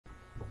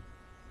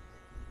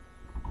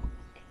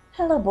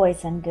Hello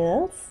boys and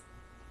girls.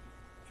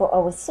 For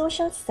our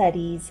social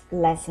studies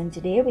lesson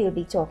today, we'll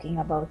be talking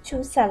about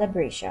two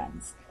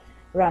celebrations,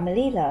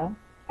 Ramlila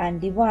and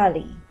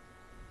Diwali.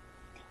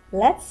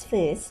 Let's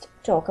first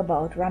talk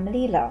about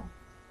Ramlila.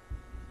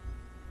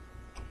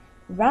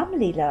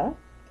 Ramlila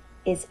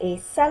is a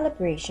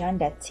celebration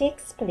that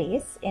takes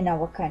place in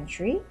our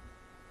country.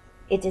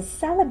 It is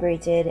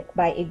celebrated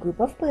by a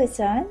group of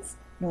persons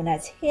known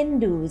as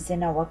Hindus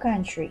in our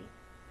country.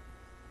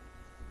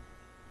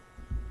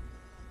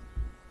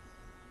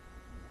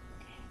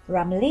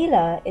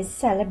 Ramlila is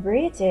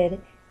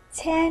celebrated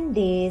 10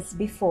 days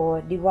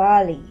before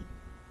Diwali.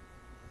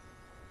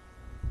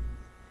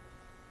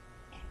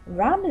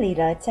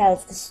 Ramlila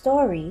tells the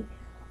story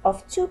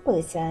of two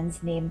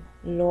persons named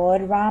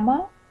Lord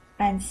Rama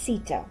and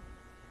Sita.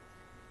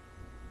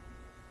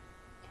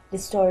 The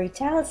story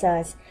tells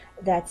us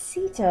that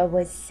Sita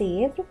was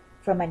saved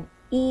from an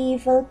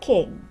evil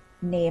king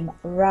named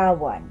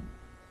Ravan.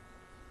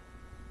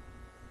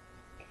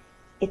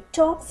 It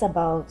talks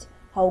about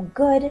how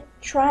good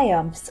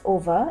triumphs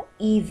over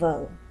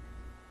evil.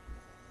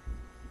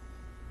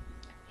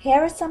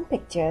 Here are some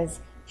pictures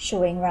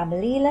showing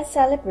Ramlila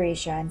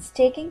celebrations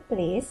taking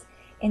place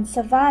in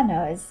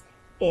savannas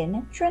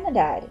in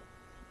Trinidad.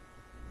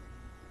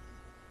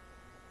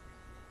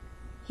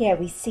 Here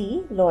we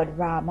see Lord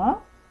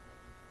Rama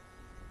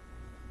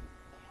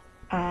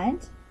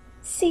and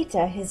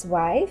Sita, his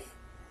wife,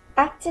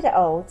 acted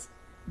out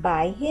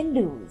by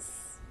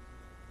Hindus.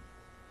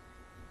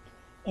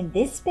 In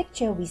this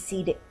picture, we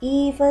see the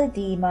evil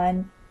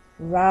demon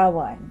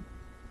Ravan.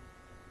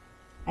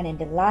 And in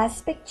the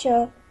last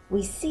picture,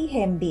 we see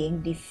him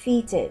being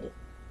defeated.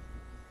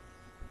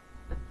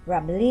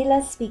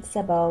 Ramlila speaks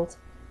about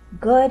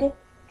good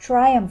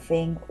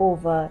triumphing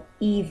over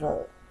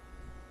evil.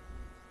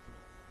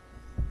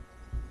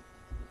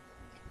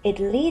 It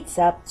leads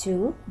up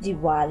to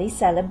Diwali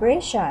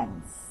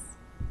celebrations.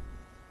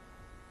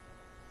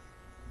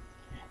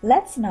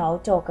 Let's now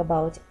talk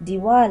about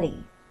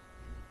Diwali.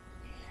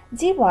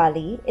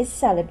 Diwali is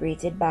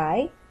celebrated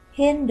by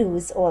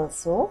Hindus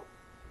also.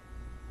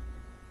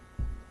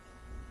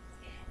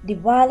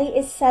 Diwali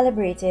is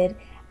celebrated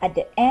at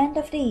the end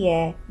of the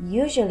year,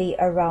 usually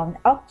around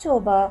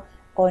October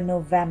or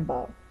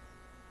November.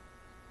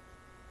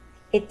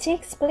 It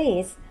takes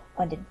place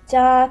on the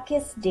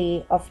darkest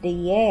day of the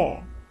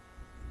year.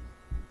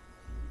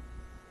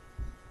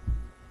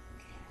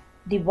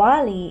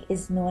 Diwali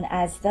is known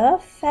as the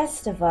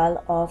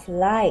Festival of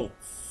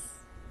Lights.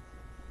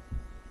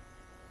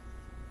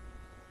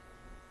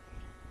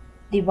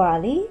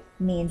 Diwali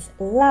means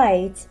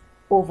light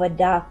over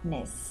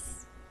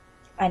darkness,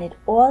 and it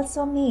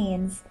also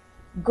means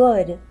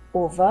good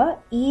over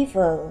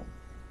evil.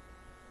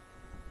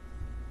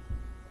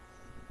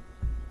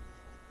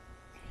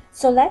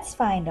 So let's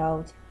find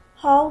out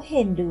how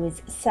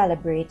Hindus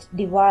celebrate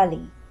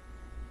Diwali.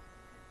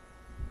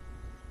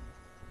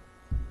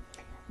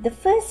 The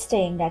first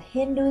thing that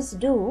Hindus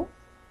do,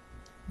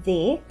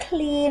 they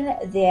clean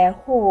their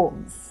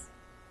homes.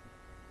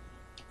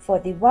 For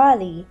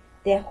Diwali,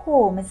 their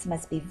homes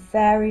must be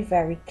very,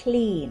 very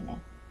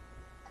clean.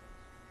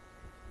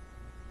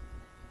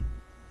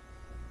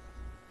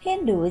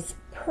 Hindus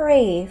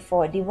pray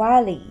for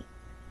Diwali.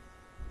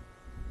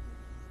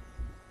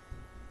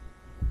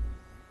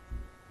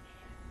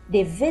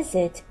 They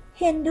visit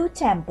Hindu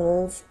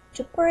temples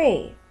to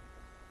pray.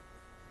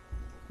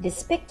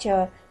 This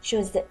picture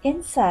shows the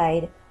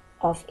inside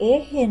of a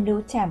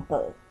Hindu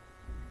temple.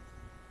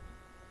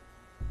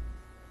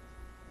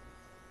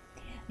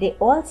 They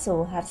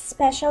also have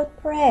special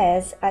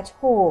prayers at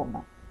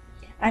home,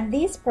 and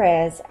these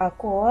prayers are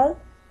called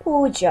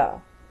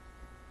puja.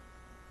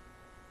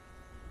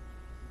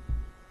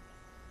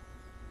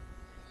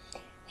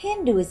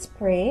 Hindus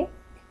pray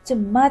to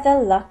Mother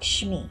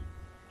Lakshmi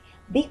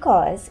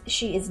because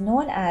she is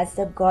known as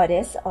the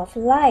goddess of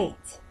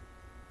light.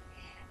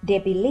 They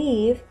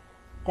believe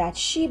that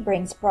she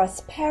brings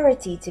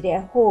prosperity to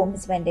their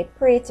homes when they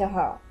pray to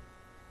her.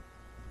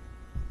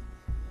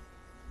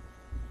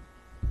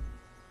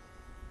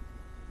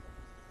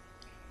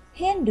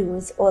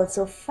 Hindus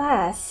also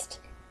fast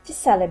to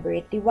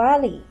celebrate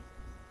Diwali.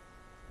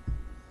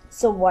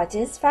 So what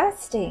is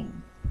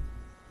fasting?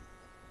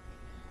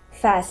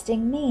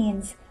 Fasting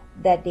means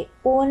that they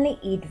only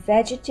eat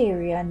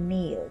vegetarian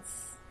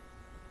meals.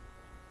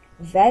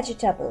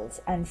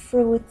 Vegetables and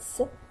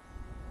fruits,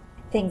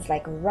 things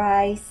like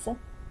rice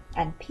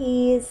and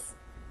peas.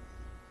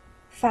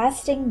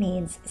 Fasting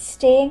means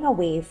staying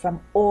away from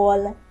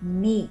all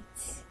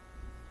meat.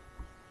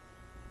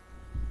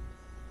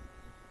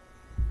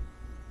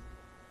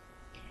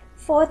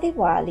 For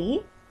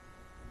Diwali,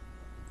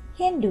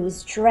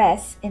 Hindus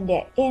dress in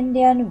their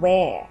Indian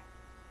wear.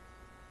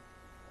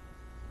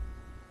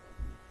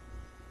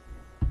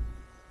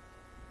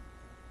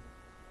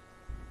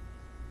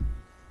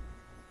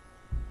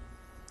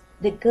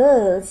 The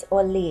girls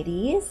or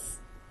ladies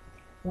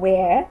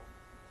wear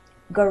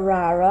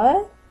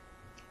garara,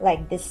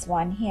 like this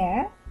one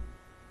here.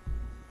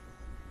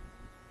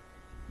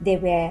 They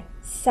wear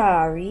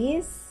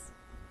saris,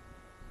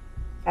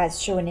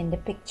 as shown in the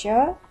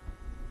picture.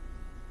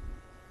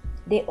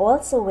 They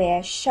also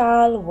wear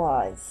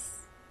shalwars.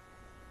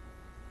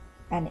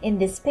 And in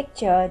this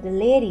picture, the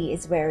lady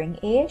is wearing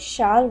a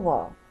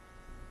shalwar.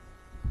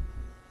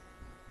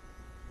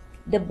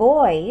 The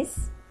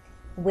boys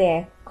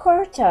wear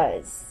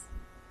kurtas,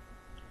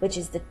 which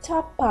is the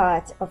top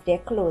part of their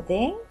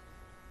clothing.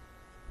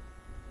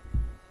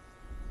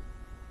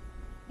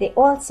 They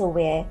also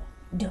wear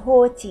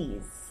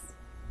dhotis,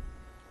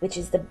 which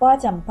is the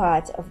bottom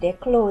part of their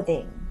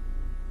clothing.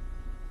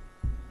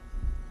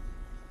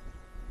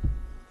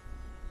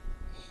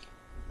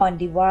 On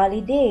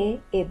Diwali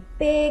day, a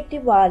big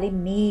Diwali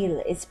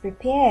meal is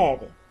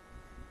prepared.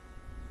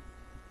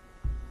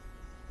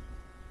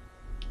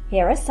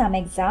 Here are some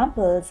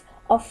examples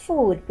of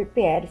food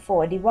prepared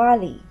for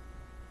Diwali.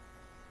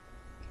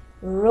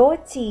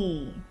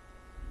 Roti,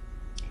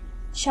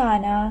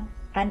 chana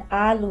and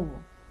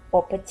aloo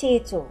or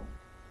potato,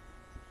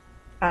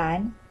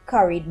 and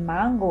curried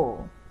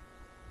mango.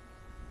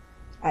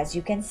 As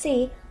you can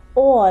see,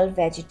 all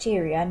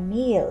vegetarian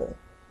meal.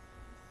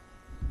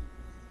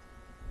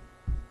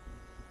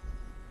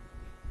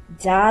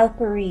 Dal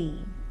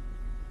puri,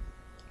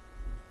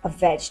 a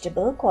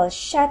vegetable called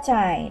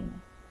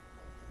shatine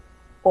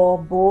or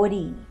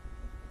bodi.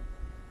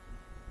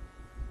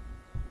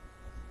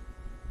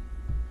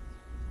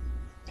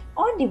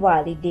 On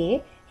Diwali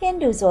day,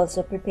 Hindus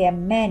also prepare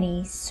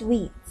many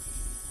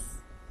sweets.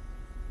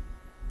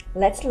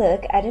 Let's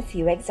look at a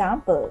few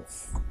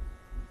examples.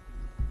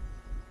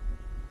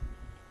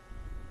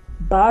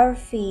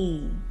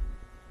 Barfi,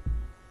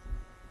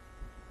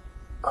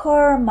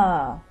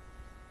 kurma,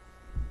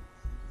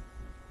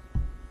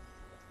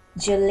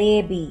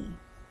 jalebi,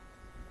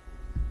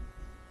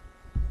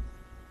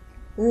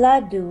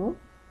 laddu,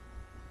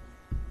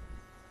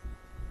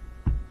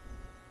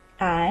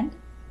 and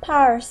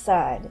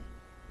parsad.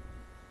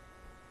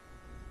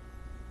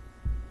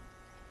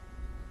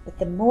 But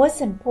the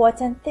most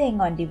important thing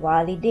on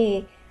Diwali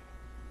day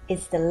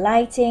is the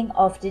lighting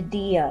of the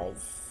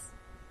diyas.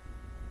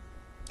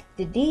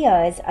 The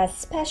diyas are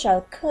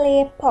special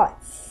clay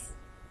pots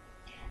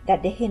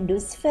that the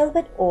Hindus fill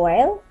with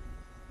oil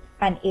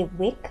and a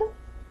wick.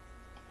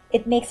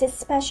 It makes a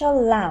special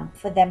lamp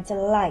for them to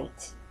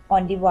light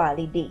on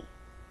Diwali day.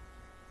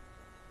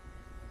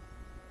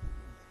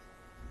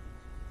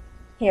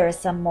 Here are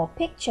some more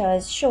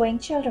pictures showing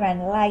children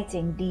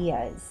lighting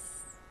diyas.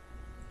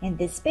 In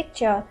this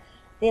picture,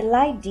 they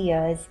light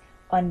diyas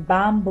on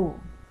bamboo.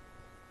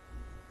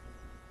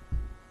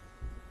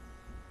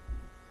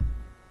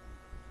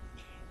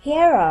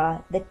 Here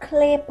are the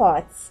clay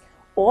pots,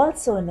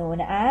 also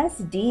known as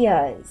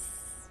diyas.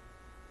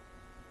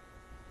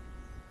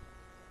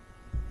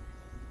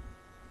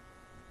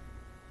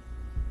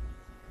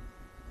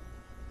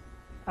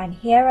 And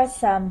here are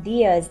some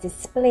diyas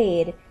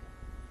displayed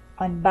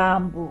on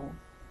bamboo.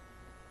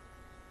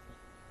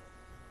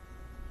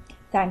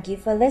 Thank you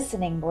for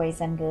listening,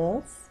 boys and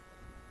girls.